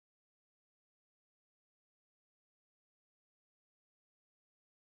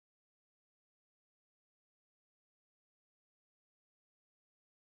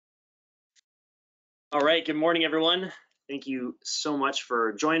All right, good morning, everyone. Thank you so much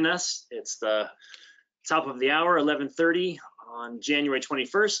for joining us. It's the top of the hour, 11:30 on January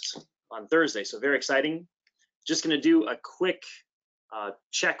 21st on Thursday, so very exciting. Just going to do a quick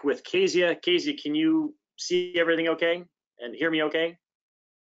check with Kezia. Kezia, can you see everything okay and hear me okay?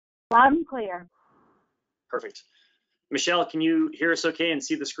 Loud and clear. Perfect. Michelle, can you hear us okay and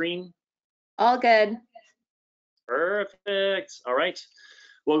see the screen? All good. Perfect. All right.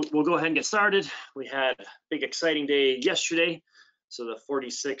 Well, we'll go ahead and get started. We had a big, exciting day yesterday. So the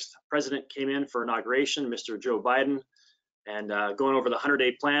 46th president came in for inauguration, Mr. Joe Biden, and going over the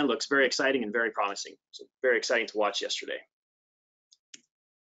 100-day plan looks very exciting and very promising. So very exciting to watch yesterday.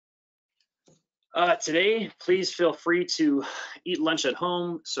 Today, please feel free to eat lunch at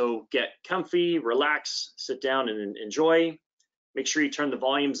home. So get comfy, relax, sit down and enjoy. Make sure you turn the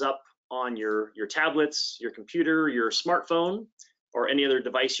volumes up on your tablets, your computer, your smartphone, or any other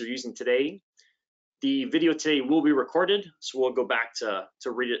device you're using today. The video today will be recorded, so we'll go back to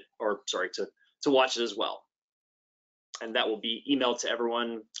read it, or sorry, to watch it as well. And that will be emailed to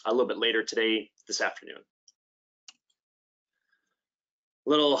everyone a little bit later today, this afternoon.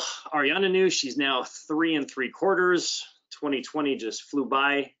 Little Ariana news, she's now 3 3/4. 2020 just flew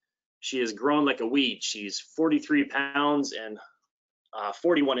by. She has grown like a weed. She's 43 pounds and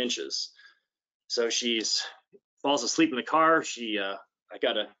 41 inches. So she's falls asleep in the car. I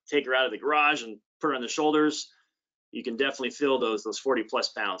gotta take her out of the garage and put her on the shoulders. You can definitely feel those 40 plus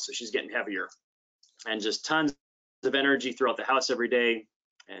pounds. So she's getting heavier and just tons of energy throughout the house every day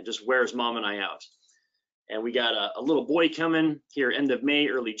and just wears mom and I out. And we got a little boy coming here end of May,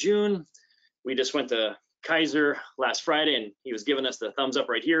 early June. We just went to Kaiser last Friday and he was giving us the thumbs up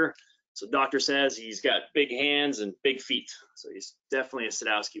right here. So doctor says he's got big hands and big feet. So he's definitely a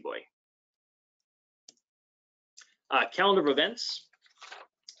Sadowski boy. Calendar of events.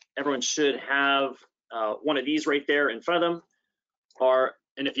 Everyone should have one of these right there in front of them.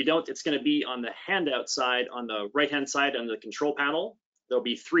 And if you don't, it's going to be on the handout side, on the right-hand side on the control panel. There'll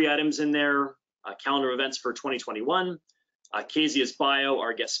be 3 items in there, calendar of events for 2021, Kezia's bio,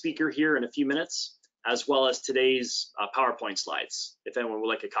 our guest speaker here in a few minutes, as well as today's PowerPoint slides, if anyone would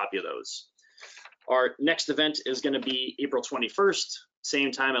like a copy of those. Our next event is going to be April 21st,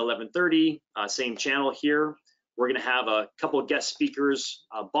 same time at 11:30, same channel here. We're going to have a couple of guest speakers,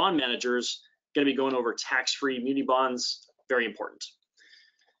 bond managers, going to be going over tax-free muni bonds, very important.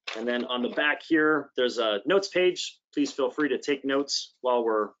 And then on the back here, there's a notes page. Please feel free to take notes while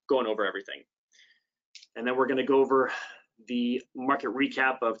we're going over everything. And then we're going to go over the market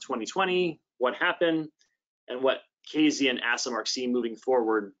recap of 2020, what happened, and what Kezia and ASIM see moving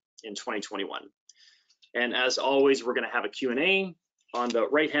forward in 2021. And as always, we're going to have a Q&A. On the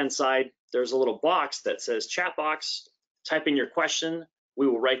right-hand side, there's a little box that says chat box. Type in your question. We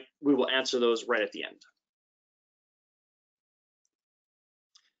will answer those right at the end.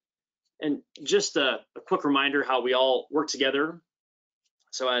 And just a quick reminder how we all work together.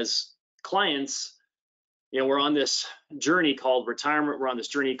 So as clients, we're on this journey called retirement. We're on this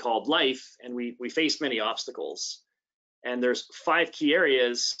journey called life, and we face many obstacles. And there's 5 key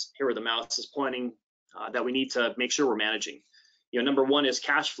areas here where the mouse is pointing that we need to make sure we're managing. Number 1 is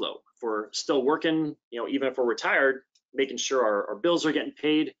cash flow. If we're still working, even if we're retired, making sure our bills are getting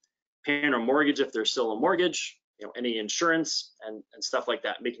paid, paying our mortgage if there's still a mortgage, any insurance and stuff like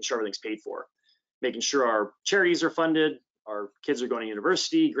that, making sure everything's paid for, making sure our charities are funded, our kids are going to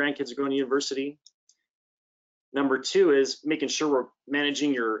university, grandkids are going to university. Number 2 is making sure we're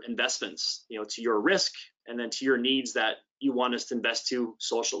managing your investments, to your risk and then to your needs that you want us to invest to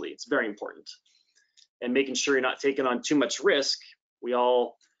socially. It's very important. And making sure you're not taking on too much risk. We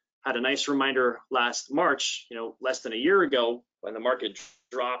all had a nice reminder last March, less than a year ago, when the market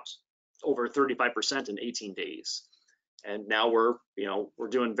dropped over 35% in 18 days. And now we're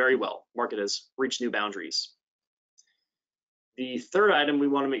doing very well. Market has reached new boundaries. The third item we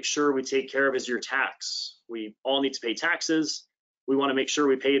want to make sure we take care of is your tax. We all need to pay taxes. We want to make sure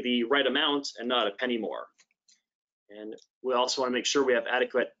we pay the right amount and not a penny more. And we also want to make sure we have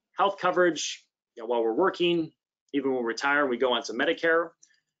adequate health coverage while we're working, even when we retire, we go on to Medicare,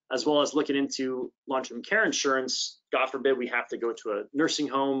 as well as looking into long-term care insurance. God forbid we have to go to a nursing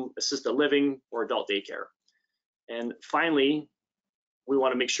home, assisted living, or adult daycare. And finally, we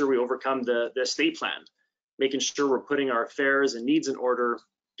want to make sure we overcome the estate plan, making sure we're putting our affairs and needs in order,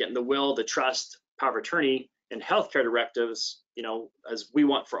 getting the will, the trust, power of attorney, and healthcare directives, as we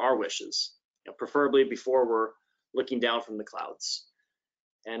want for our wishes, preferably before we're looking down from the clouds.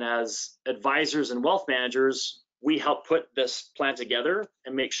 And as advisors and wealth managers, we help put this plan together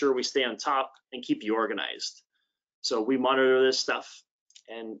and make sure we stay on top and keep you organized. So we monitor this stuff,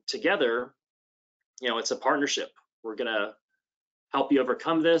 and together it's a partnership. We're going to help you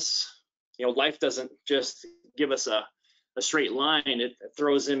overcome this. Life doesn't just give us a straight line. It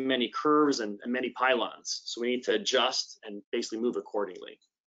throws in many curves and many pylons. So we need to adjust and basically move accordingly.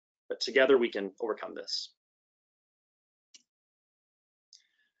 But together we can overcome this.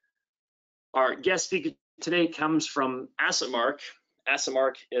 Our guest speaker today comes from AssetMark.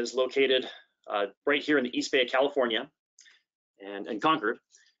 AssetMark is located right here in the East Bay of California and Concord.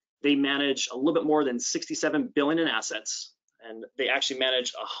 They manage a little bit more than $67 billion in assets, and they actually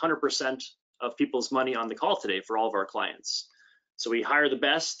manage 100% of people's money on the call today for all of our clients. So we hire the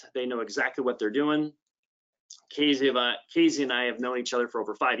best. They know exactly what they're doing. Casey and I have known each other for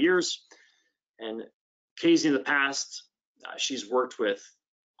over 5 years, and Casey in the past, she's worked with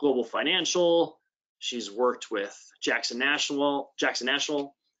Global Financial, she's worked with Jackson National,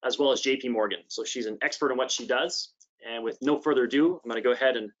 as well as JP Morgan. So she's an expert in what she does. And with no further ado, I'm going to go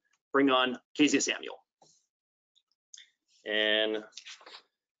ahead and bring on Kezia Samuel. And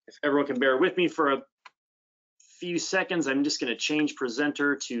if everyone can bear with me for a few seconds, I'm just going to change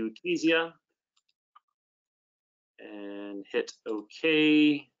presenter to Kezia and hit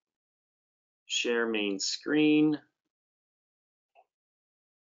OK. Share main screen.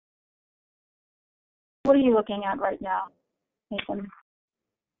 What are you looking at right now, Nathan?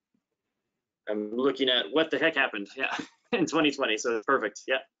 I'm looking at what the heck happened, in 2020, so it's perfect,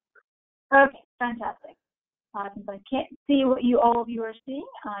 Okay, fantastic. Since I can't see what all of you are seeing,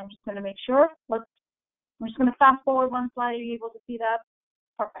 I'm just going to make sure. I'm just going to fast forward one slide. Are you able to see that?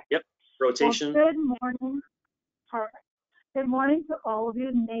 Perfect. Yep, rotation. Well, good morning. Perfect. Good morning to all of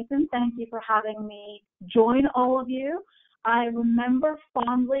you. Nathan, thank you for having me join all of you. I remember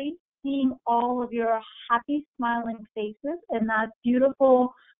fondly seeing all of your happy, smiling faces in that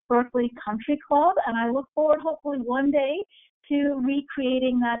beautiful Berkeley Country Club, and I look forward, hopefully one day, to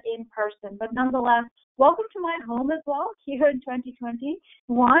recreating that in person. But nonetheless, welcome to my home as well here in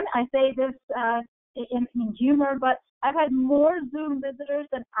 2021. I say this in humor, but I've had more Zoom visitors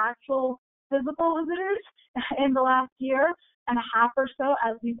than actual physical visitors in the last year and a half or so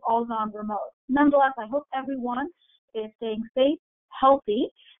as we've all gone remote. Nonetheless, I hope everyone is staying safe, healthy,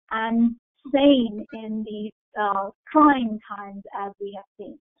 and sane in these trying times as we have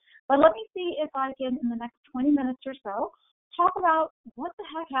seen. But let me see if I can, in the next 20 minutes or so, talk about what the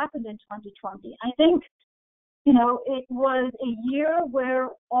heck happened in 2020. I think, it was a year where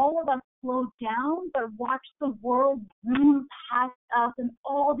all of us slowed down, but watched the world zoom past us and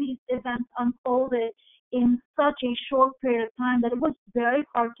all these events unfolded in such a short period of time that it was very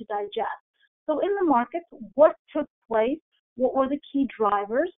hard to digest. So in the markets, what took place? What were the key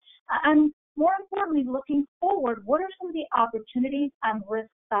drivers? And more importantly, looking forward, what are some of the opportunities and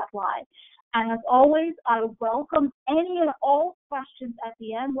risks that lie? And as always, I welcome any and all questions at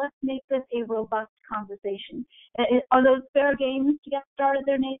the end. Let's make this a robust conversation. Are those fair games to get started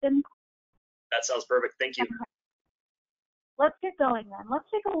there, Nathan? That sounds perfect. Thank you. Let's get going then. Let's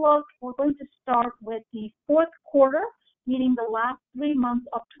take a look. We're going to start with the fourth quarter, meaning the last 3 months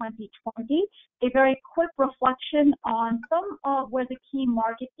of 2020, a very quick reflection on some of where the key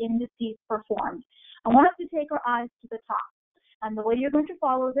market indices performed. I want us to take our eyes to the top. And the way you're going to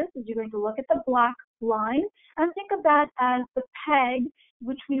follow this is you're going to look at the black line and think of that as the peg,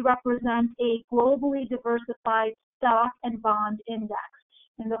 which we represent a globally diversified stock and bond index.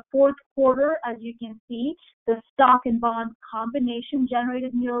 In the fourth quarter, as you can see, the stock and bond combination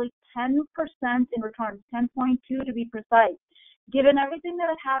generated nearly 10% in returns, 10.2 to be precise. Given everything that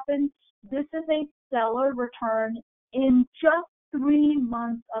had happened, this is a stellar return in just 3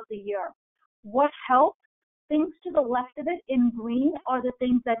 months of the year. What helped? Things to the left of it in green are the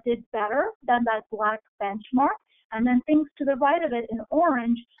things that did better than that black benchmark, and then things to the right of it in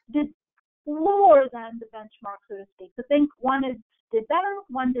orange did lower than the benchmark, so to speak. So think one did better,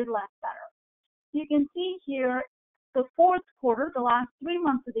 one did less better. You can see here the fourth quarter, the last 3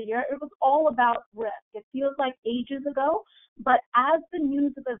 months of the year, it was all about risk. It feels like ages ago, but as the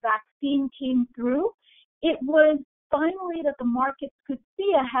news of the vaccine came through, it was finally that the markets could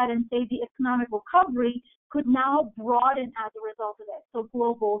see ahead and say the economic recovery could now broaden as a result of it. So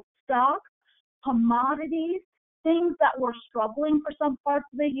global stocks, commodities, things that were struggling for some parts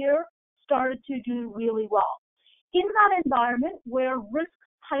of the year started to do really well. In that environment where risk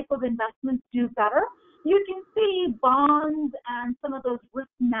type of investments do better, you can see bonds and some of those risk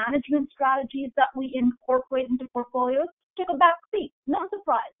management strategies that we incorporate into portfolios took a back seat. No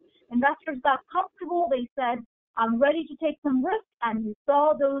surprise. Investors got comfortable. They said, I'm ready to take some risk, and you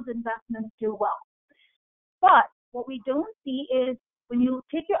saw those investments do well. But what we don't see is when you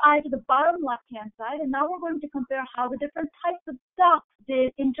take your eye to the bottom left-hand side, and now we're going to compare how the different types of stocks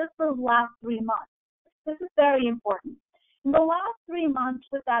did in just those last 3 months. This is very important. In the last 3 months,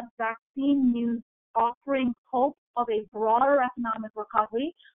 with that vaccine news offering hope of a broader economic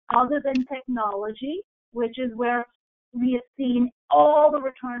recovery other than technology, which is where we have seen all the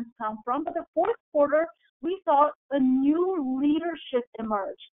returns come from. But the fourth quarter, we saw a new leadership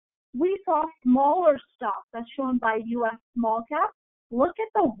emerge. We saw smaller stocks, as shown by U.S. small cap. Look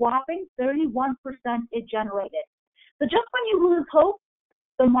at the whopping 31% it generated. So just when you lose hope,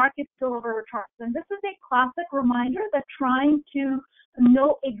 the markets deliver returns. And this is a classic reminder that trying to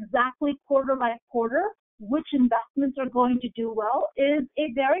know exactly quarter by quarter which investments are going to do well is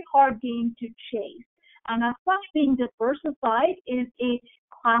a very hard game to chase. And as such, being diversified is a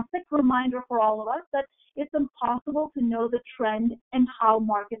classic reminder for all of us that it's impossible to know the trend and how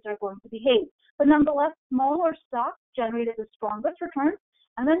markets are going to behave. But nonetheless, smaller stocks generated the strongest returns.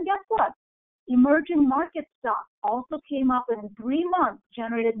 And then guess what? Emerging market stocks also came up in 3 months,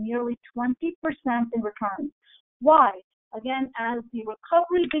 generated nearly 20% in returns. Why? Again, as the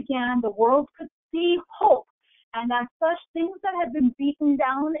recovery began, the world could see hope. And as such, things that had been beaten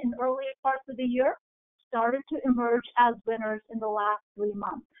down in earlier parts of the year started to emerge as winners in the last 3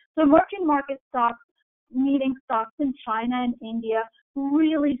 months. So emerging market stocks, meaning stocks in China and India,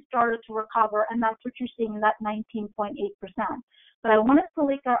 really started to recover, and that's what you're seeing in that 19.8%. But I want us to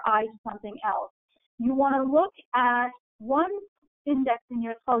link our eyes to something else. You want to look at one index in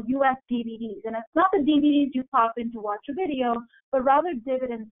here called US DVDs, and it's not the DVDs you pop in to watch a video, but rather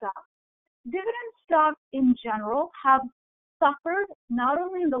dividend stocks. Dividend stocks in general have suffered not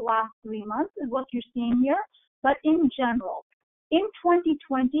only in the last 3 months, is what you're seeing here, but in general. In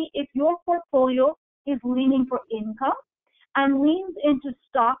 2020, if your portfolio is leaning for income and leans into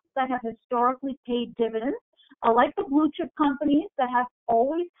stocks that have historically paid dividends, like the blue chip companies that have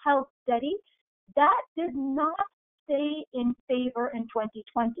always held steady, that did not stay in favor in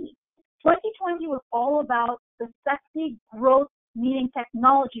 2020. 2020 was all about the sexy growth, meaning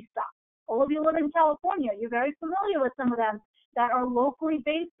technology stocks. All of you live in California. You're very familiar with some of them that are locally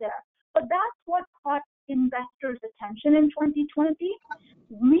based there. But that's what caught investors' attention in 2020.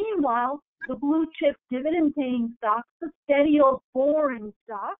 Meanwhile, the blue chip dividend paying stocks, the steady old boring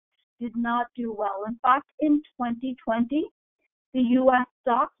stocks, did not do well. In fact, in 2020, the U.S.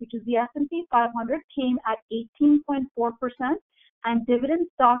 stocks, which is the S&P 500, came at 18.4%, and dividend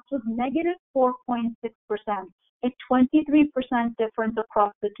stocks was negative 4.6%, a 23% difference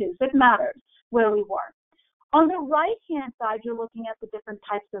across the two. So it matters where we were. On the right-hand side, you're looking at the different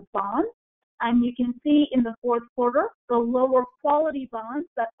types of bonds, and you can see in the fourth quarter, the lower quality bonds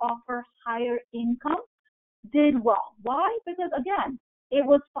that offer higher income did well. Why? Because, again, it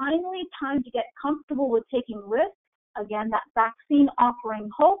was finally time to get comfortable with taking risks. Again, that vaccine offering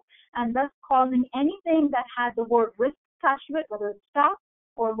hope, and thus causing anything that had the word risk attached to it, whether it's stocks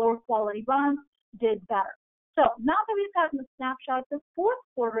or lower quality bonds, did better. So now that we've gotten a snapshot of the fourth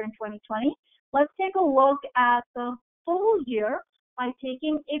quarter in 2020, let's take a look at the full year by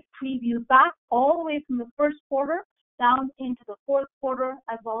taking a preview back all the way from the first quarter down into the fourth quarter,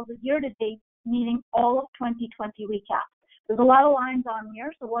 as well as the year-to-date, meaning all of 2020 recap. There's a lot of lines on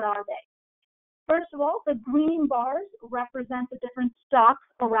here, so what are they? First of all, the green bars represent the different stocks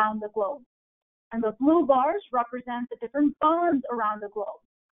around the globe, and the blue bars represent the different bonds around the globe.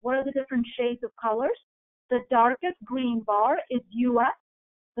 What are the different shades of colors? The darkest green bar is US,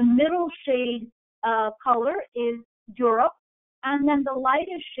 the middle shade color is Europe, and then the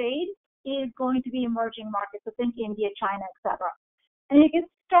lightest shade is going to be emerging markets, so think India, China, etc. And you can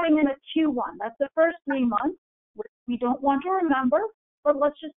starting in a Q1, that's the first 3 months, which we don't want to remember, but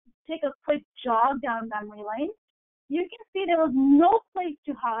let's just take a quick jog down memory lane. You can see there was no place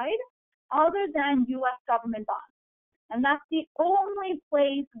to hide other than U.S. government bonds. And that's the only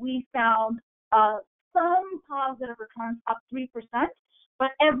place we found some positive returns, up 3%,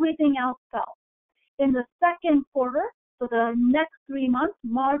 but everything else fell. In the second quarter, so the next 3 months,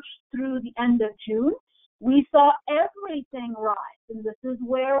 March through the end of June, we saw everything rise. And this is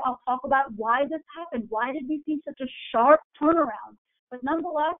where I'll talk about why this happened. Why did we see such a sharp turnaround? But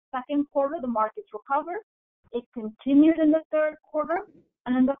nonetheless, second quarter, the markets recovered. It continued in the third quarter.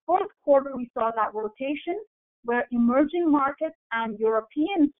 And in the fourth quarter, we saw that rotation where emerging markets and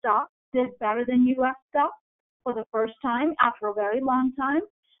European stocks did better than U.S. stocks for the first time after a very long time.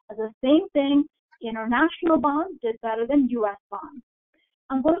 And the same thing, international bonds did better than U.S. bonds.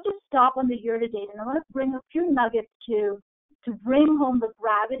 I'm going to stop on the year-to-date, and I'm going to bring a few nuggets to bring home the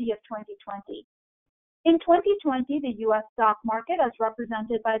gravity of 2020. In 2020, the U.S. stock market, as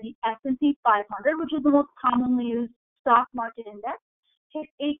represented by the S&P 500, which is the most commonly used stock market index, hit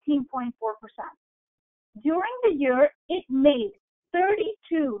 18.4%. During the year, it made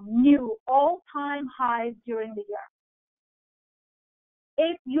 32 new all-time highs during the year.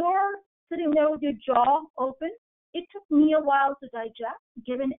 If you're sitting there with your jaw open, it took me a while to digest,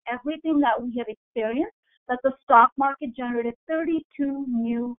 given everything that we have experienced, that the stock market generated 32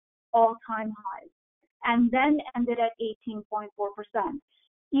 new all-time highs and then ended at 18.4%.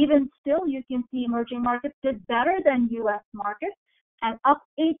 Even still, you can see emerging markets did better than U.S. markets and up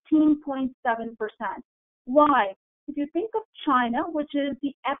 18.7%. Why? If you think of China, which is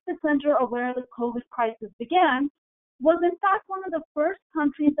the epicenter of where the COVID crisis began, was in fact one of the first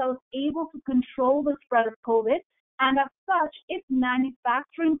countries that was able to control the spread of COVID, and as such, its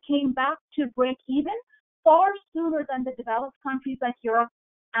manufacturing came back to break even far sooner than the developed countries like Europe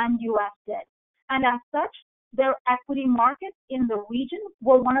and US did. And as such, their equity markets in the region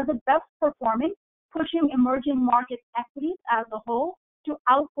were one of the best performing, pushing emerging market equities as a whole to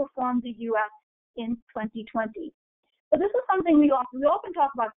outperform the US in 2020. But this is something we often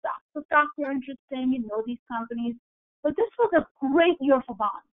talk about stocks. The stocks are interesting, you know these companies, but this was a great year for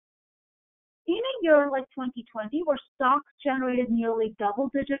bonds. In a year like 2020, where stocks generated nearly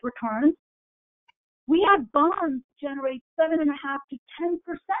double-digit returns, we had bonds generate 7.5% to 10%,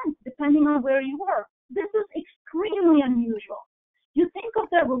 depending on where you were. This is extremely unusual. You think of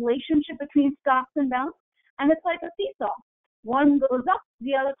the relationship between stocks and bonds, and it's like a seesaw. One goes up,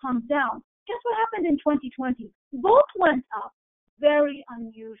 the other comes down. Guess what happened in 2020? Both went up. Very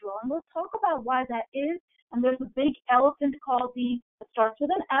unusual. And we'll talk about why that is. And there's a big elephant called it starts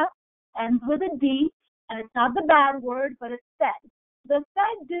with an F, ends with a D, and it's not the bad word, but it's Fed. The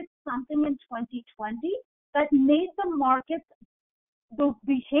Fed did something in 2020 that made the markets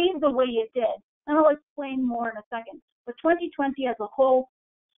behave the way it did. And I'll explain more in a second. But 2020 as a whole,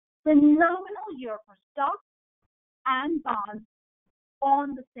 phenomenal year for stocks and bonds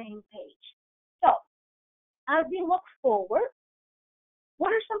on the same page. So, as we look forward,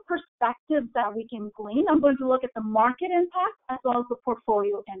 what are some perspectives that we can glean? I'm going to look at the market impact as well as the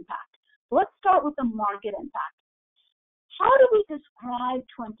portfolio impact. So let's start with the market impact. How do we describe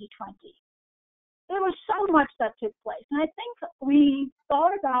 2020? There was so much that took place, and I think we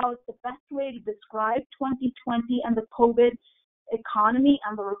thought about the best way to describe 2020 and the COVID economy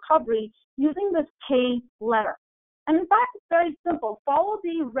and the recovery using this K letter. And in fact, it's very simple. Follow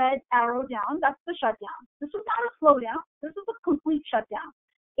the red arrow down. That's the shutdown. This is not a slowdown. This is a complete shutdown.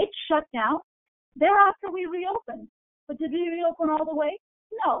 It shut down. Thereafter, we reopened. But did we reopen all the way?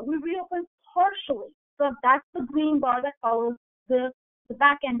 No, we reopened partially. So that's the green bar that follows the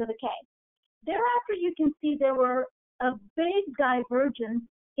back end of the K. Thereafter, you can see there were a big divergence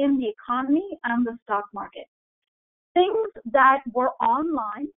in the economy and the stock market. Things that were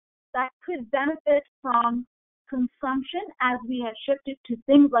online that could benefit from consumption as we have shifted to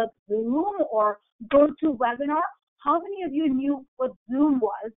things like Zoom or GoToWebinar. How many of you knew what Zoom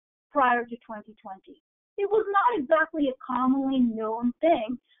was prior to 2020? It was not exactly a commonly known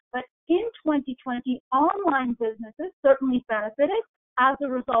thing, but in 2020, online businesses certainly benefited as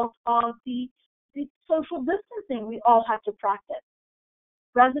a result of the social distancing we all had to practice.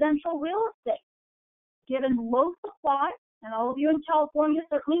 Residential real estate, given low supply, and all of you in California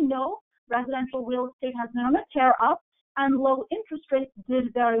certainly know residential real estate has been on a tear up, and low interest rates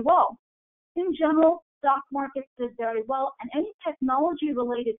did very well. In general, stock markets did very well, and any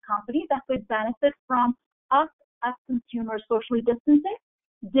technology-related company that could benefit from us as consumers socially distancing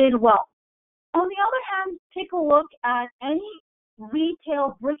did well. On the other hand, take a look at any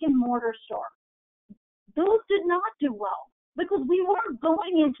retail brick-and-mortar store. Those did not do well because we weren't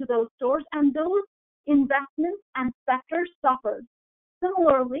going into those stores, and those investments and sectors suffered.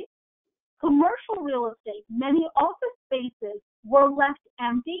 Similarly, commercial real estate, many office spaces were left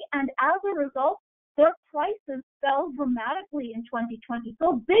empty, and as a result, their prices fell dramatically in 2020.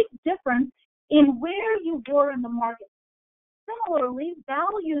 So big difference in where you were in the market. Similarly,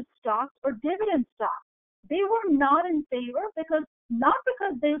 value stocks or dividend stocks, they were not in favor not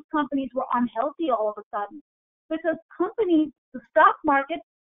because those companies were unhealthy all of a sudden, because companies, the stock market,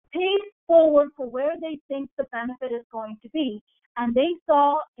 paid forward for where they think the benefit is going to be. And they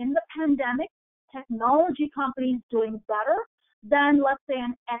saw in the pandemic technology companies doing better than, let's say,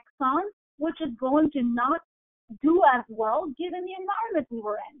 an Exxon, which is going to not do as well given the environment we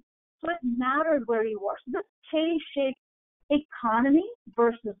were in. So it mattered where you were. So this K-shaped economy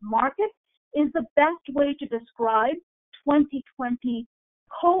versus market is the best way to describe 2020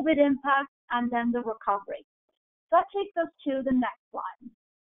 COVID impact and then the recovery. That takes us to the next slide.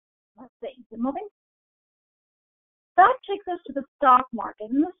 Let's see, is it moving? That takes us to the stock market.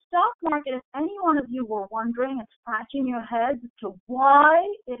 In the stock market, if any one of you were wondering and scratching your heads as to why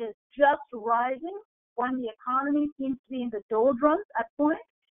it is just rising when the economy seems to be in the doldrums at points,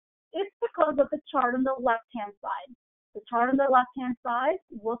 it's because of the chart on the left-hand side. The chart on the left-hand side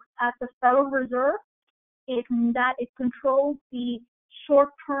looks at the Federal Reserve, it controls the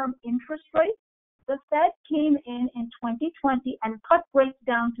short-term interest rate. The Fed came in 2020 and cut rates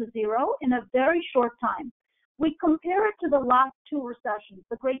down to zero in a very short time. We compare it to the last two recessions,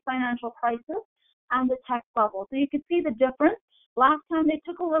 the Great Financial Crisis and the tech bubble. So you can see the difference. Last time they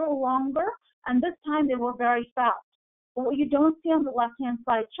took a little longer, and this time they were very fast. But what you don't see on the left-hand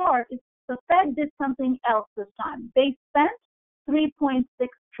side chart is the Fed did something else this time. They spent $3.6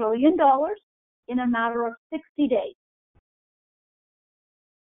 trillion in a matter of 60 days.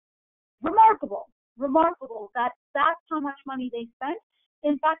 Remarkable that that's how much money they spent.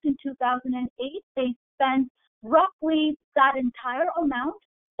 In fact, in 2008, they spent roughly that entire amount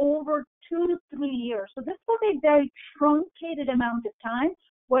over 2 to 3 years. So this was a very truncated amount of time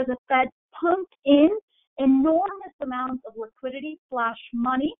where the Fed pumped in enormous amounts of liquidity /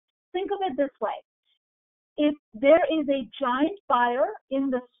 money. Think of it this way. If there is a giant buyer in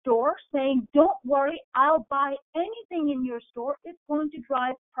the store saying, don't worry, I'll buy anything in your store, it's going to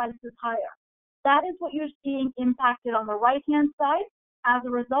drive prices higher. That is what you're seeing impacted on the right-hand side. As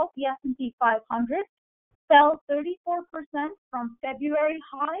a result, the S&P 500 fell 34% from February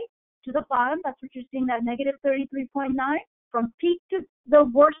high to the bottom. That's what you're seeing, that negative 33.9, from peak to the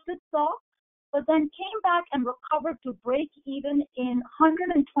worst it saw, but then came back and recovered to break even in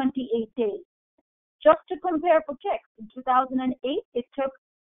 128 days. Just to compare for kicks, in 2008, it took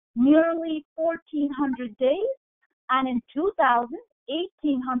nearly 1,400 days, and in 2000,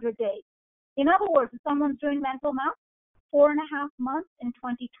 1,800 days. In other words, if someone's doing mental math, 4.5 months in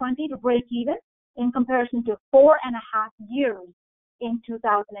 2020 to break even in comparison to 4.5 years in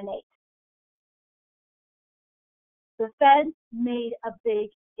 2008. The Fed made a big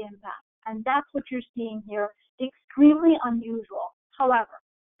impact, and that's what you're seeing here. Extremely unusual. However,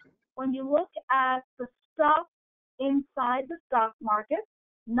 when you look at the stuff inside the stock market,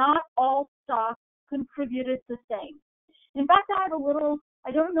 not all stocks contributed the same. In fact, I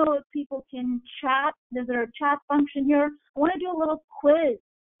don't know if people can chat. There's a chat function here. I want to do a little quiz,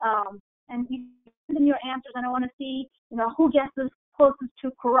 and you send in your answers, and I want to see, who guesses closest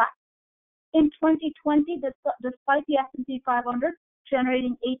to correct. In 2020, despite the S&P 500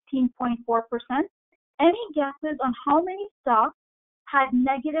 generating 18.4%, any guesses on how many stocks had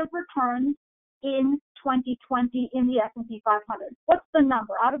negative returns in 2020 in the S&P 500? What's the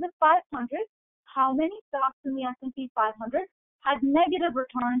number? Out of the 500, how many stocks in the S&P 500 had negative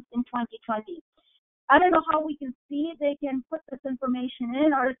returns in 2020? I don't know how we can see if they can put this information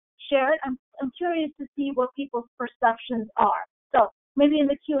in or share it. I'm curious to see what people's perceptions are. So maybe in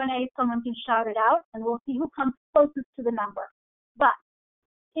the Q&A, someone can shout it out, and we'll see who comes closest to the number. But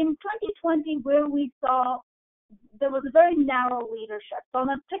in 2020, where we saw there was a very narrow leadership. So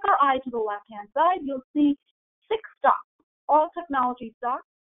let's take our eye to the left-hand side. You'll see 6 stocks, all technology stocks.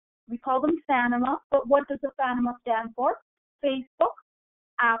 We call them FANMA, but what does the FANMA stand for? Facebook,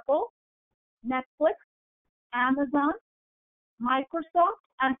 Apple, Netflix, Amazon, Microsoft,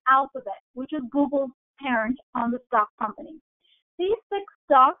 and Alphabet, which is Google's parent on the stock company. These 6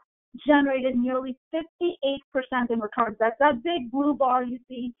 stocks generated nearly 58% in returns. That's that big blue bar you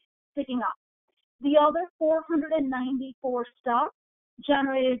see sticking up. The other 494 stocks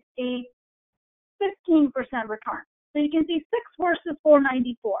generated a 15% return. So you can see 6 versus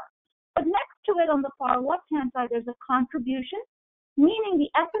 494. But next to it on the far left-hand side, there's a contribution, meaning the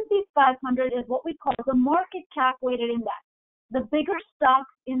S&P 500 is what we call the market cap weighted index. The bigger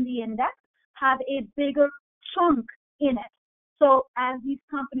stocks in the index have a bigger chunk in it. So as these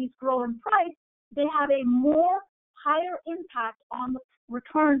companies grow in price, they have a higher impact on the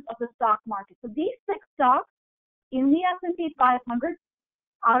returns of the stock market. So these 6 stocks in the S&P 500,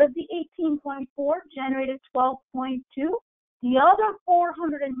 out of the 18.4, generated 12.2. The other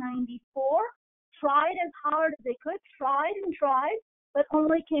 494 tried as hard as they could, tried, but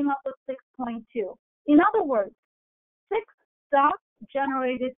only came up with 6.2. In other words, 6 stocks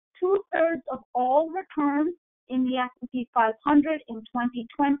generated 2/3 of all returns in the S&P 500 in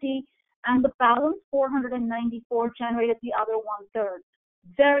 2020, and the balance 494 generated the other 1/3.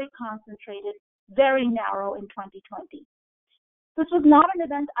 Very concentrated, very narrow in 2020. This was not an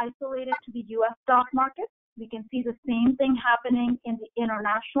event isolated to the U.S. stock market. We can see the same thing happening in the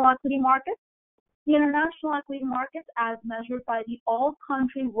international equity markets. The international equity markets, as measured by the All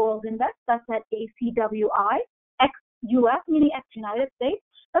Country World Index, that's at ACWI, ex-US, meaning ex-United States,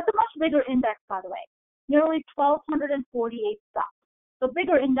 that's a much bigger index, by the way, nearly 1,248 stocks. So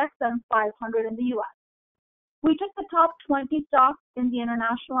bigger index than 500 in the US. We took the top 20 stocks in the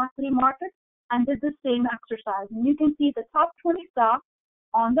international equity markets, and did the same exercise. And you can see the top 20 stocks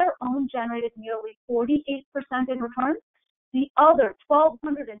on their own generated nearly 48% in returns. The other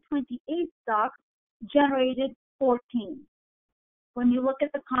 1,228 stocks generated 14%. When you look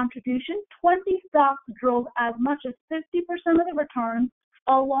at the contribution, 20 stocks drove as much as 50% of the returns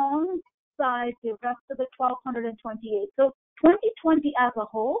alongside the rest of the 1,228. So 2020 as a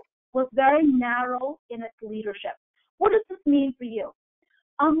whole was very narrow in its leadership. What does this mean for you?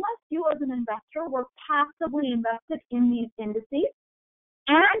 Unless you as an investor were passively invested in these indices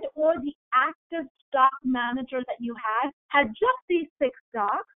and or the active stock manager that you had just these 6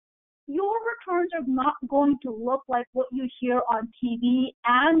 stocks, your returns are not going to look like what you hear on TV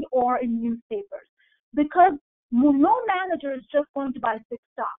and or in newspapers, because no manager is just going to buy 6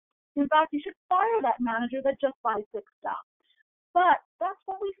 stocks. In fact, you should fire that manager that just buys 6 stocks. But that's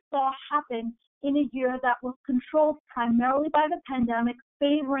what we saw happen in a year that was controlled primarily by the pandemic,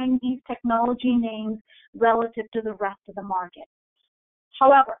 favoring these technology names relative to the rest of the market.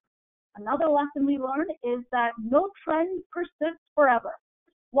 However, another lesson we learned is that no trend persists forever.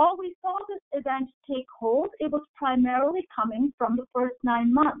 While we saw this event take hold, it was primarily coming from the first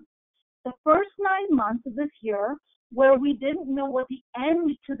 9 months. The first 9 months of this year, where we didn't know what the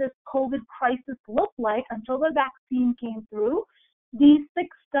end to this COVID crisis looked like until the vaccine came through, these 6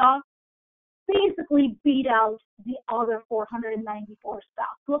 stocks basically beat out the other 494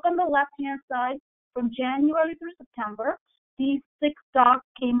 stocks. Look on the left-hand side, from January through September, these 6 stocks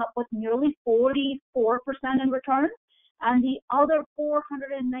came up with nearly 44% in returns, and the other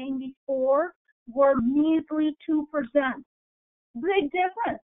 494 were measly 2%. Big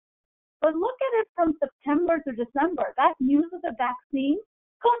difference. But look at it from September to December. That news of the vaccine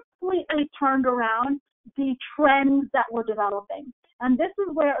completely turned around the trends that were developing. And this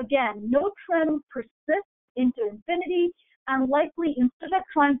is where, again, no trend persists into infinity, and likely instead of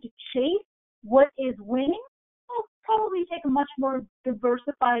trying to chase what is winning, we'll probably take a much more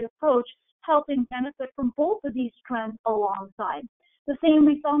diversified approach, helping benefit from both of these trends alongside. The same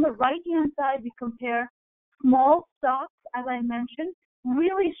we saw on the right-hand side, we compare small stocks, as I mentioned,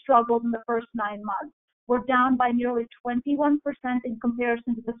 really struggled in the first 9 months. We're down by nearly 21% in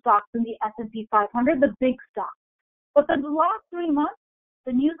comparison to the stocks in the S&P 500, the big stocks. But the last 3 months,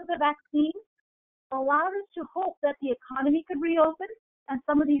 the news of the vaccine allowed us to hope that the economy could reopen and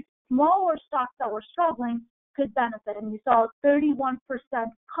some of these smaller stocks that were struggling could benefit. And we saw a 31%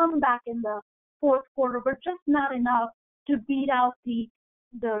 comeback in the fourth quarter, but just not enough to beat out the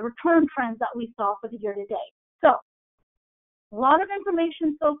return trends that we saw for the year to date. So a lot of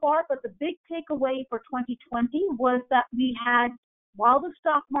information so far, but the big takeaway for 2020 was that we had, while the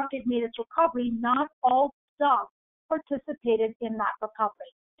stock market made its recovery, not all stocks participated in that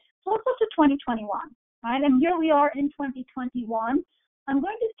recovery. So let's look to 2021, right? And here we are in 2021. I'm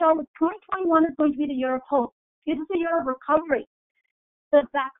going to start with 2021 is going to be the year of hope. It is a year of recovery. The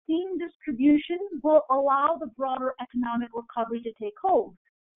vaccine distribution will allow the broader economic recovery to take hold.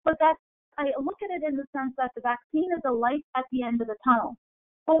 But I look at it in the sense that the vaccine is a light at the end of the tunnel.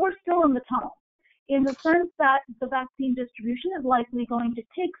 But we're still in the tunnel, in the sense that the vaccine distribution is likely going to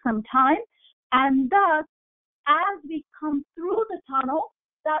take some time. And thus, as we come through the tunnel,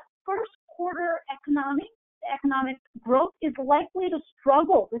 that first quarter economic growth is likely to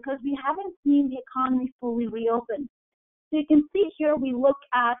struggle because we haven't seen the economy fully reopen. So you can see here we look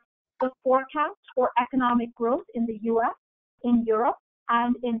at the forecast for economic growth in the U.S., in Europe,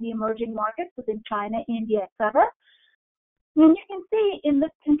 and in the emerging markets within China, India, etc. And you can see in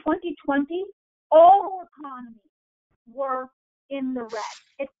 2020, all economies were in the red.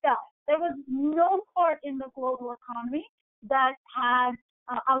 It fell. There was no part in the global economy that had,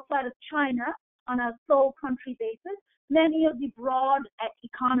 outside of China, on a sole country basis, many of the broad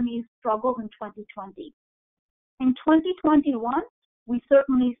economies struggled in 2020. In 2021, we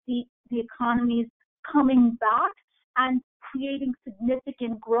certainly see the economies coming back and creating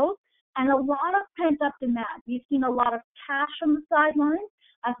significant growth and a lot of pent-up demand. We've seen a lot of cash on the sidelines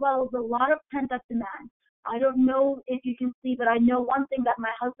as well as a lot of pent-up demand. I don't know if you can see, but I know one thing that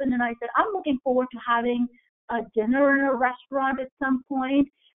my husband and I said, I'm looking forward to having a dinner in a restaurant at some point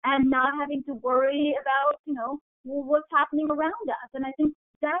and not having to worry about, what's happening around us. And I think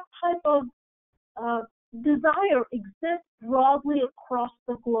that type of desire exists broadly across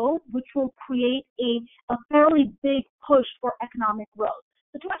the globe, which will create a fairly big push for economic growth.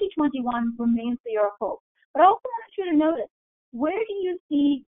 So 2021 remains the year of hope. But I also want you to notice, where do you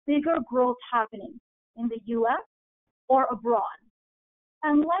see bigger growth happening? In the U.S. or abroad?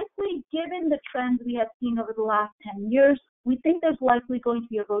 And likely, given the trends we have seen over the last 10 years, we think there's likely going to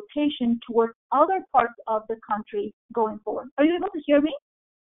be a rotation towards other parts of the country going forward. Are you able to hear me?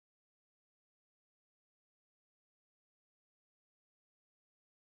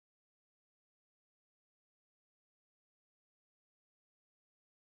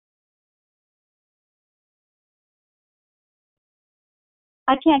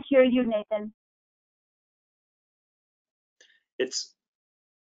 I can't hear you, Nathan. It's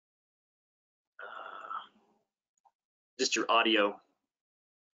just your audio.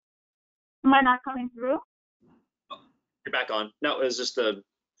 Am I not coming through? You're back on. No, it was just the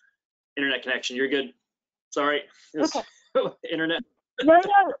internet connection. You're good. Sorry. Okay. Internet. No,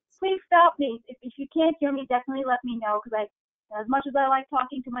 please stop me. If you can't hear me, definitely let me know, because as much as I like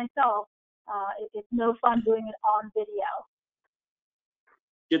talking to myself, it's no fun doing it on video.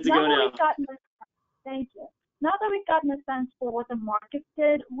 Good to go now. Thank you. Now that we've gotten a sense for what the markets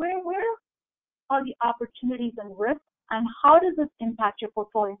did, where are the opportunities and risks, and how does this impact your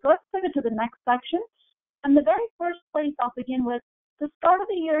portfolio? So let's pivot to the next section. And the very first place I'll begin with, the start of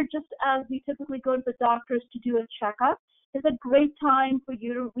the year, just as we typically go to the doctors to do a checkup, is a great time for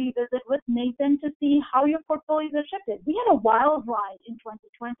you to revisit with Nathan to see how your portfolios have shifted. We had a wild ride in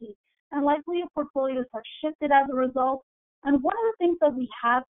 2020, and likely your portfolios have shifted as a result. And one of the things that we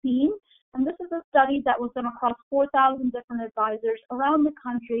have seen, and this is a study that was done across 4,000 different advisors around the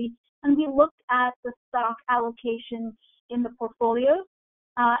country, and we looked at the stock allocation in the portfolios,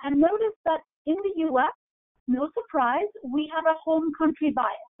 and noticed that in the U.S., no surprise, we have a home country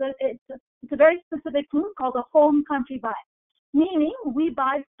bias. So it's a very specific group called a home country bias, meaning we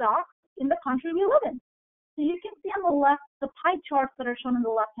buy stocks in the country we live in. So you can see on the left the pie charts that are shown on the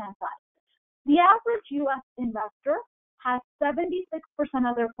left-hand side. The average U.S. investor has 76%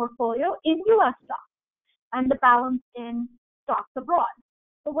 of their portfolio in U.S. stocks and the balance in stocks abroad.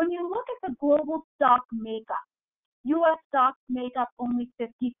 But when you look at the global stock makeup, U.S. stocks make up only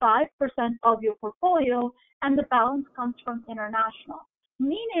 55% of your portfolio, and the balance comes from international.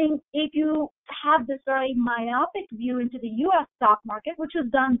 Meaning, if you have this very myopic view into the U.S. stock market, which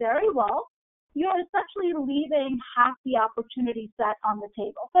is done very well, you're essentially leaving half the opportunity set on the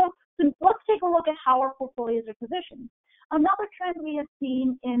table. So let's take a look at how our portfolios are positioned. Another trend we have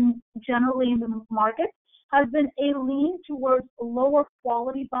seen generally in the market has been a lean towards lower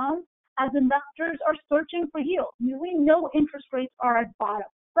quality bonds as investors are searching for yield. I mean, we know interest rates are at bottom,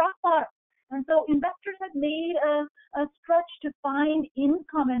 rock bottom. And so investors have made a stretch to find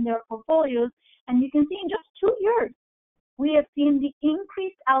income in their portfolios. And you can see in just 2 years, we have seen the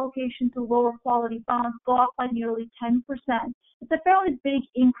increased allocation to lower quality bonds go up by nearly 10%. It's a fairly big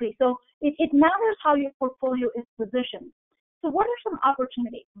increase. So it matters how your portfolio is positioned. So what are some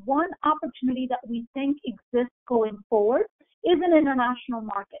opportunities? One opportunity that we think exists going forward is an international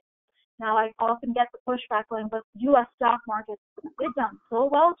market. Now, I often get the pushback going, but U.S. stock markets, they've done so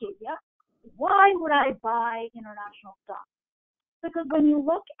well, Kezia. Why would I buy international stocks? Because when you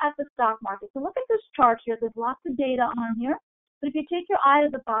look at the stock market, so look at this chart here, there's lots of data on here, but if you take your eye to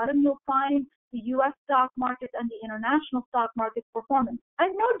the bottom, you'll find the U.S. stock market and the international stock market performance.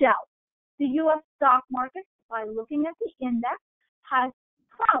 And no doubt, the U.S. stock market, by looking at the index, has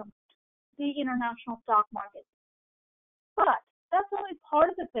trounced the international stock market. But that's only part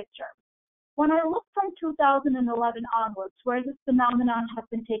of the picture. When I look from 2011 onwards, where this phenomenon has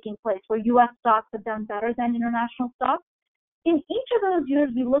been taking place, where U.S. stocks have done better than international stocks, in each of those years,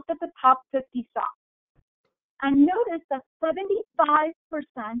 we looked at the top 50 stocks and noticed that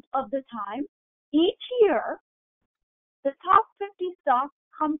 75% of the time, each year, the top 50 stocks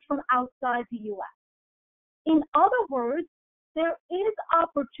come from outside the U.S. In other words, there is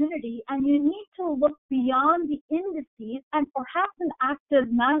opportunity, and you need to look beyond the indices, and perhaps an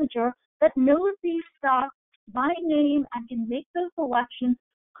active manager that knows these stocks by name and can make those selections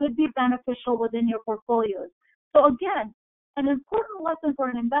could be beneficial within your portfolios. So again, an important lesson for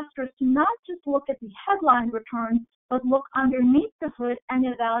an investor is to not just look at the headline returns, but look underneath the hood and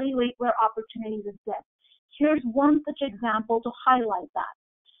evaluate where opportunities exist. Here's one such example to highlight that.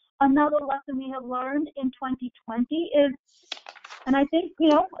 Another lesson we have learned in 2020 is, and I think,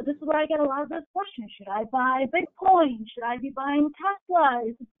 this is where I get a lot of those questions. Should I buy Bitcoin? Should I be buying Tesla?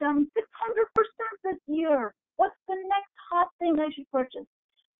 It's down 600% this year. What's the next hot thing I should purchase?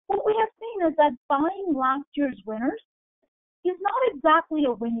 What we have seen is that buying last year's winners is not exactly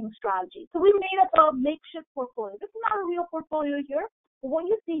a winning strategy. So we made up a makeshift portfolio. This is not a real portfolio here. But what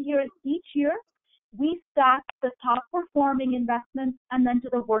you see here is each year, we stack the top performing investments and then to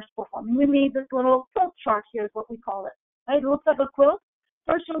the worst performing. We made this little quilt chart here is what we call it. Right? It looks like a quilt.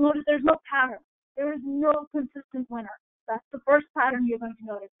 First, you'll notice there's no pattern. There is no consistent winner. That's the first pattern you're going to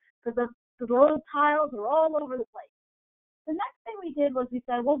notice, because the little tiles are all over the place. The next thing we did was we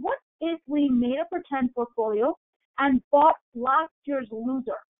said, well, what if we made a pretend portfolio and bought last year's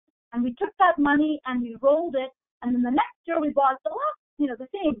loser? And we took that money and we rolled it, and then the next year we bought the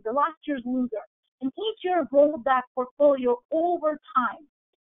last year's loser. And each year rolled that portfolio over time.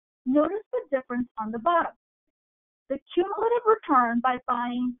 Notice the difference on the bottom. the cumulative return by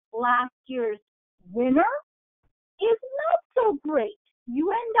buying last year's winner is not so great.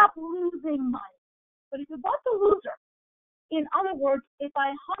 You end up losing money. But if you bought the loser, in other words, if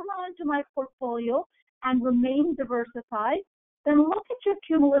I hung on to my portfolio and remain diversified, then look at your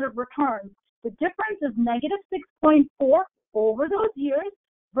cumulative returns. The difference is negative 6.4 over those years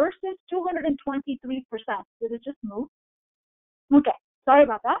versus 223%. Did it just move? Okay, sorry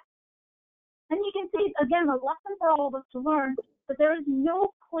about that. And you can see, again, a lesson for all of us to learn that there is no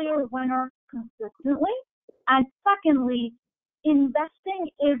clear winner consistently. And secondly, investing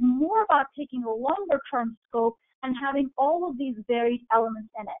is more about taking a longer term scope and having all of these varied elements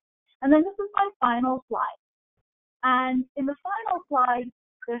in it. And then this is my final slide. And in the final slide,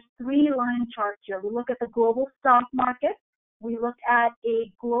 there's 3-line charts here. We look at the global stock market. We look at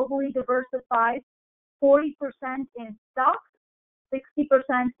a globally diversified 40% in stocks,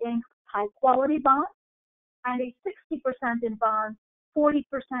 60% in high quality bonds, and a 60% in bonds, 40%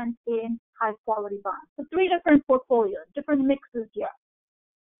 in high quality bonds. So 3 different portfolios, different mixes here.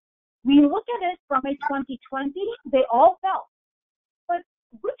 We look at it from a 2020, they all fell. But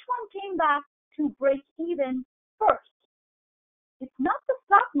which one came back to break even first? It's not the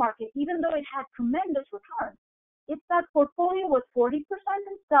stock market, even though it had tremendous returns. It's that portfolio with 40%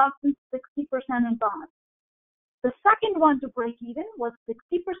 in stocks and 60% in bonds. The second one to break even was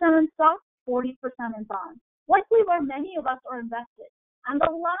 60% in stocks, 40% in bonds, likely where many of us are invested. And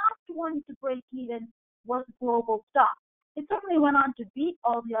the last one to break even was global stocks. It certainly went on to beat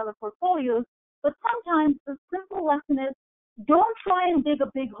all the other portfolios, but sometimes the simple lesson is don't try and dig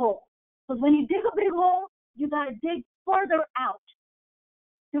a big hole. Because when you dig a big hole, you got to dig further out.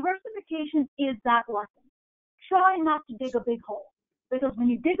 Diversification is that lesson. Try not to dig a big hole. Because when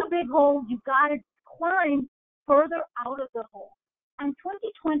you dig a big hole, you got to climb further out of the hole. And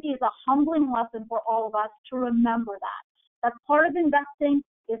 2020 is a humbling lesson for all of us to remember that part of investing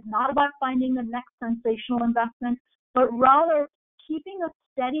is not about finding the next sensational investment, but rather keeping a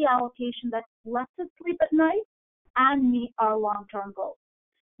steady allocation that lets us sleep at night and meet our long-term goals.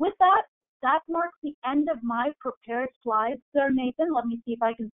 With that, that marks the end of my prepared slides there, Nathan. Let me see if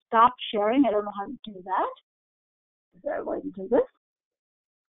I can stop sharing. I don't know how to do that. Is there a way to do this?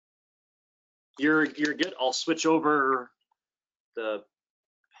 You're good. I'll switch over the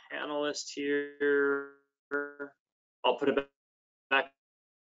panelist here. I'll put it back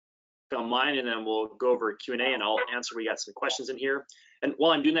on mine, and then we'll go over Q&A, and I'll answer. We got some questions in here. And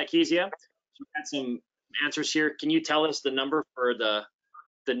while I'm doing that, Kezia, we got some answers here. Can you tell us the number for the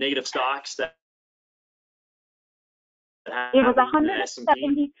negative stocks that it was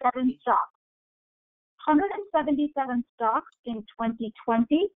 177 stocks. 177 stocks in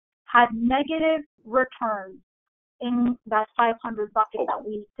 2020 had negative returns in that 500 bucket that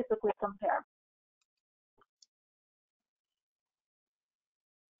we typically compare.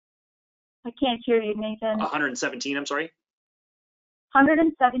 I can't hear you, Nathan. 117, I'm sorry?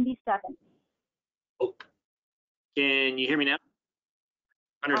 177. Oh, can you hear me now?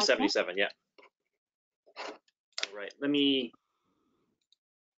 177, yeah. All right,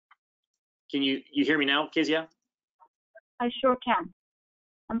 can you hear me now, Kezia? I sure can.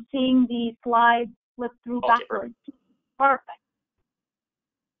 I'm seeing the slides flip through backwards. Perfect.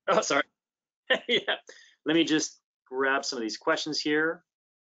 Oh, sorry. Yeah, let me just grab some of these questions here.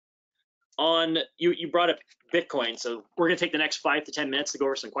 You brought up Bitcoin, so we're going to take the next 5 to 10 minutes to go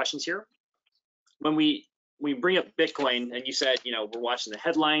over some questions here. When we bring up Bitcoin, and you said, we're watching the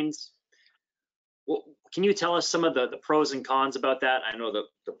headlines. Well, can you tell us some of the pros and cons about that? I know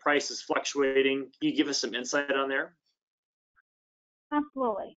the price is fluctuating. Can you give us some insight on there?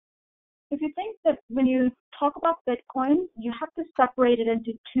 Absolutely. If you think that when you talk about Bitcoin, you have to separate it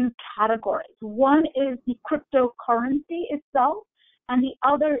into 2 categories. One is the cryptocurrency itself, and the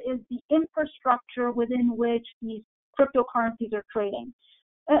other is the infrastructure within which these cryptocurrencies are trading.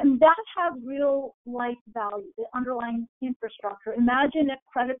 And that has real life value, the underlying infrastructure. Imagine if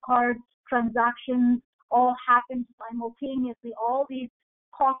credit card transactions all happened simultaneously, all these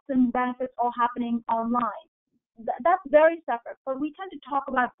costs and benefits all happening online. That's very separate, but we tend to talk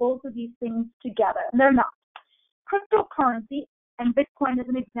about both of these things together, and they're not. Cryptocurrency, and Bitcoin is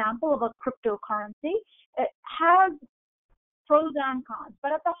an example of a cryptocurrency, it has pros and cons,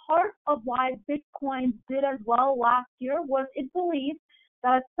 but at the heart of why Bitcoin did as well last year was it believed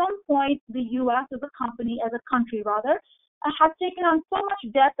that at some point the U.S. as a country, has taken on so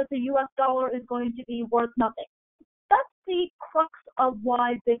much debt that the U.S. dollar is going to be worth nothing. That's the crux of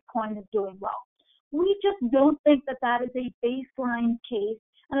why Bitcoin is doing well. We just don't think that that is a baseline case,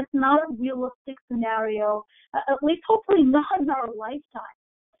 and it's not a realistic scenario, at least hopefully not in our lifetime.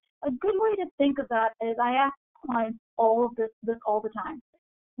 A good way to think of that is I ask clients all of this all the time.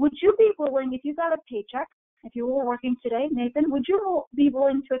 Would you be willing, if you got a paycheck, if you were working today, Nathan, would you be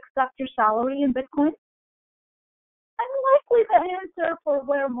willing to accept your salary in Bitcoin? And likely the answer for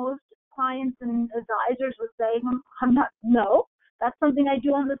where most clients and advisors would say, I'm not, no, that's something I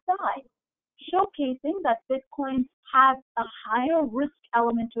do on the side, showcasing that Bitcoin has a higher risk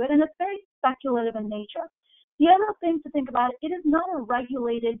element to it, and it's very speculative in nature. The other thing to think about, it is not a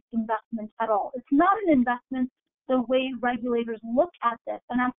regulated investment at all. It's not an investment the way regulators look at this,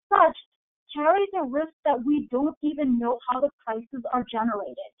 and as such, carries a risk that we don't even know how the prices are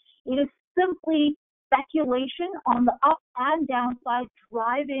generated. It is simply speculation on the up and downside,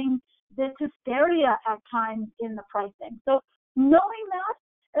 driving this hysteria at times in the pricing. So knowing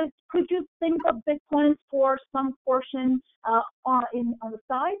that, could you think of Bitcoin for some portion on the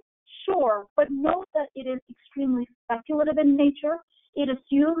side? Sure, but note that it is extremely speculative in nature. It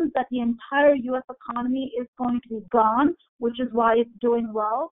assumes that the entire U.S. economy is going to be gone, which is why it's doing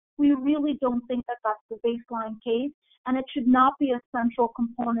well. We really don't think that that's the baseline case, and it should not be a central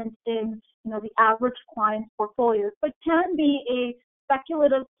component in the average client's portfolios, but can be a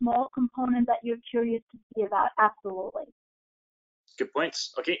speculative small component that you're curious to see about. Absolutely. Good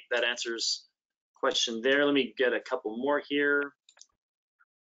points. Okay, that answers the question there. Let me get a couple more here.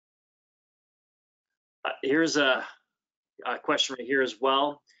 Here's a question right here as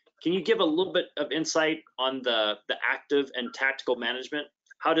well. Can you give a little bit of insight on the active and tactical management?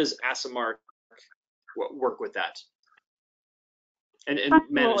 How does AssetMark work with that and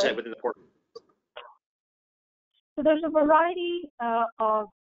manage that within the portfolio? So there's a variety of,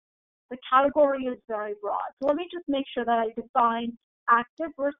 the category is very broad. So let me just make sure that I define active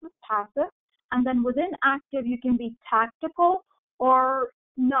versus passive. And then within active, you can be tactical or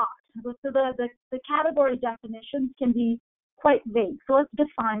not. So the category definitions can be quite vague. So let's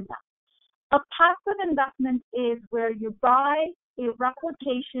define that. A passive investment is where you buy a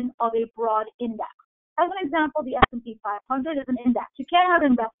replication of a broad index. As an example, the S&P 500 is an index. You cannot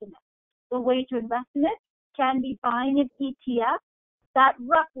invest in it. The way to invest in it can be buying an ETF that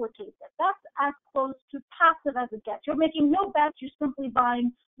replicates it. That's as close to passive as it gets. You're making no bets. You're simply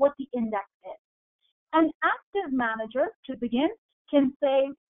buying what the index is. An active manager, to begin, can say,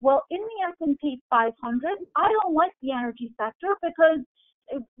 well, in the S&P 500, I don't like the energy sector because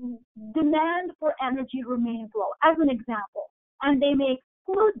demand for energy remains low, as an example. And they may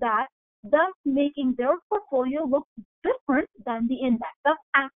exclude that, thus making their portfolio look different than the index. That's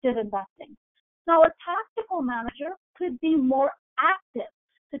active investing. Now, a tactical manager could be more active,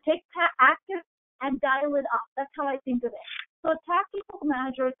 to take active and dial it up. That's how I think of it. So a tactical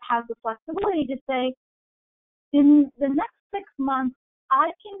manager has the flexibility to say, in the next 6 months, I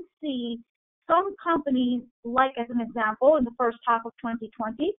can see some companies, like as an example, in the first half of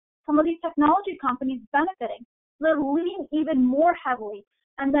 2020, some of these technology companies benefiting. They're leaning even more heavily.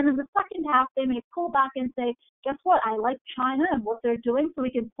 And then in the second half, they may pull back and say, guess what? I like China and what they're doing, so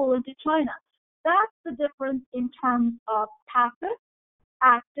we can pull into China. That's the difference in terms of passive,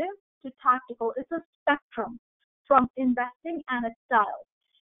 active to tactical. It's a spectrum from investing and its styles.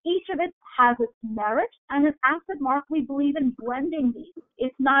 Each of it has its merit, and at AssetMark, we believe in blending these.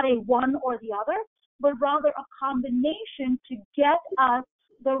 It's not a one or the other, but rather a combination to get us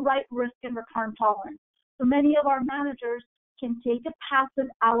the right risk and return tolerance. So many of our managers can take a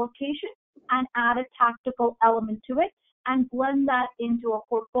passive allocation and add a tactical element to it and blend that into a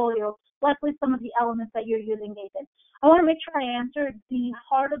portfolio, likely some of the elements that you're using, Nathan. I want to make sure I answered the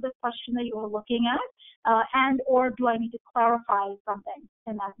heart of the question that you were looking at, and or do I need to clarify something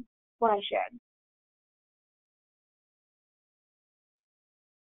in that, what I shared?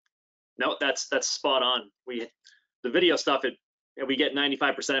 No, that's spot on. The video stuff, we get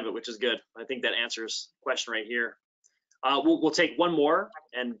 95% of it, which is good. I think that answers the question right here. We'll take one more,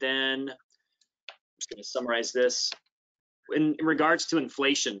 and then I'm just going to summarize this. In regards to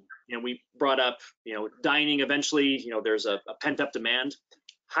inflation, we brought up, dining eventually, there's a pent-up demand.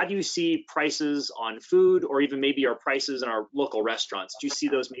 How do you see prices on food, or even maybe our prices in our local restaurants? Do you see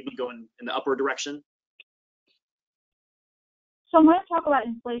those maybe going in the upward direction? So I'm going to talk about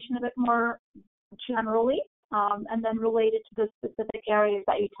inflation a bit more generally, and then related to the specific areas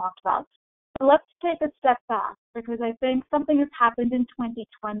that you talked about. So let's take a step back, because I think something has happened in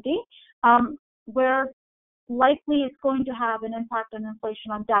 2020 where likely it's going to have an impact on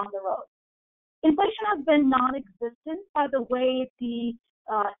inflation on down the road. Inflation has been non-existent by the way the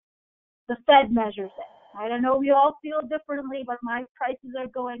Fed measures it. I don't know, we all feel differently, but my prices are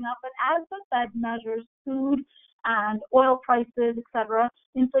going up. But as the Fed measures food and oil prices, etc.,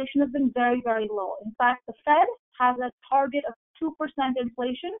 inflation has been very, very low. In fact, the Fed has a target of 2%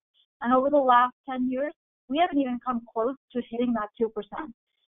 inflation, and over the last 10 years, We haven't even come close to hitting that 2%.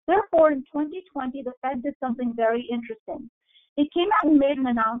 Therefore, in 2020, the Fed did something very interesting. It came out and made an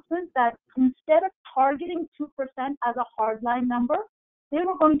announcement that instead of targeting 2% as a hardline number, they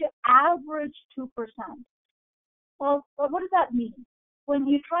were going to average 2%. Well, what does that mean? When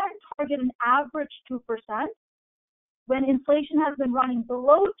you try and target an average 2%, when inflation has been running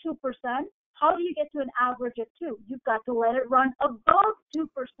below 2%, how do you get to an average of 2? You've got to let it run above 2%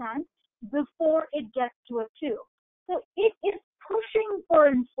 before it gets to a 2. So it is pushing for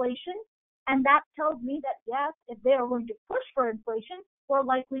inflation, and that tells me that, yes, if they are going to push for inflation, we're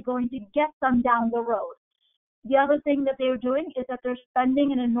likely going to get them down the road. The other thing that they're doing is that they're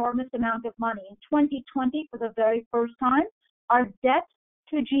spending an enormous amount of money. In 2020, for the very first time, our debt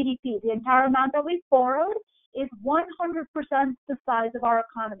to GDP, the entire amount that we've borrowed, is 100% the size of our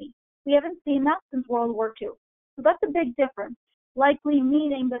economy. We haven't seen that since World War II. So that's a big difference, likely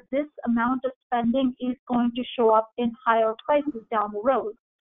meaning that this amount of spending is going to show up in higher prices down the road.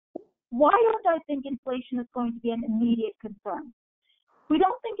 Why don't I think inflation is going to be an immediate concern? We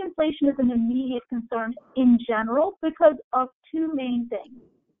don't think inflation is an immediate concern in general because of two main things.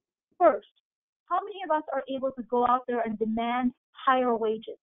 First, how many of us are able to go out there and demand higher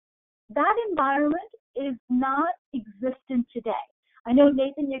wages? That environment is not existent today. I know,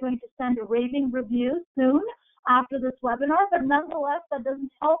 Nathan, you're going to send a raving review soon after this webinar, but nonetheless, that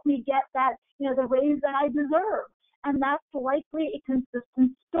doesn't help me get that, the raise that I deserve. And that's likely a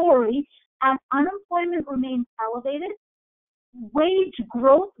consistent story as unemployment remains elevated. Wage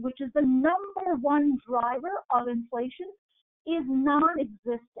growth, which is the number one driver of inflation, is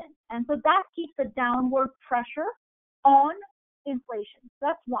non-existent. And so that keeps a downward pressure on inflation.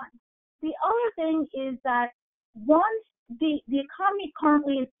 That's one. The other thing is that once the economy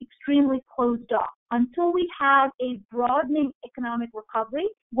currently is extremely closed off. Until we have a broadening economic recovery,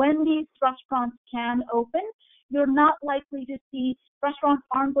 when these restaurants can open, you're not likely to see restaurants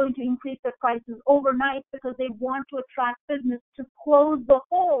aren't going to increase their prices overnight because they want to attract business to close the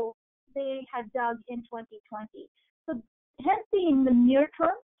hole they had dug in 2020. So hence in the near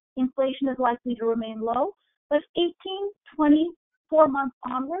term, inflation is likely to remain low, but 18, 24 months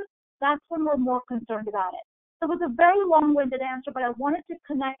onwards, that's when we're more concerned about it. So it was a very long-winded answer, but I wanted to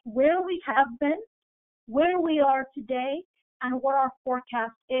connect where we have been, where we are today, and what our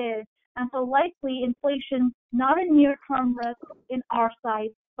forecast is. And so likely inflation, not a near-term risk in our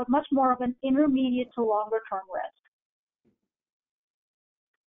sight, but much more of an intermediate to longer-term risk.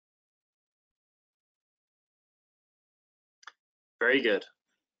 Very good.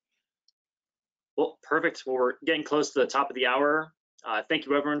 Well, perfect. Well, we're getting close to the top of the hour. Thank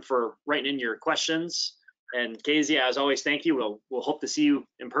you, everyone, for writing in your questions. And Kezia, as always, thank you. We'll hope to see you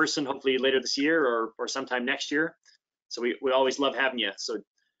in person, hopefully later this year or sometime next year. So we always love having you. So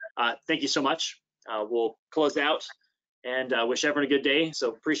thank you so much. We'll close out and wish everyone a good day.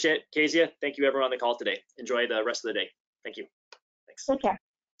 So appreciate it, Kezia. Thank you, everyone on the call today. Enjoy the rest of the day. Thank you. Thanks. Take care.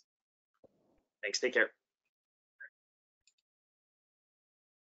 Thanks. Take care.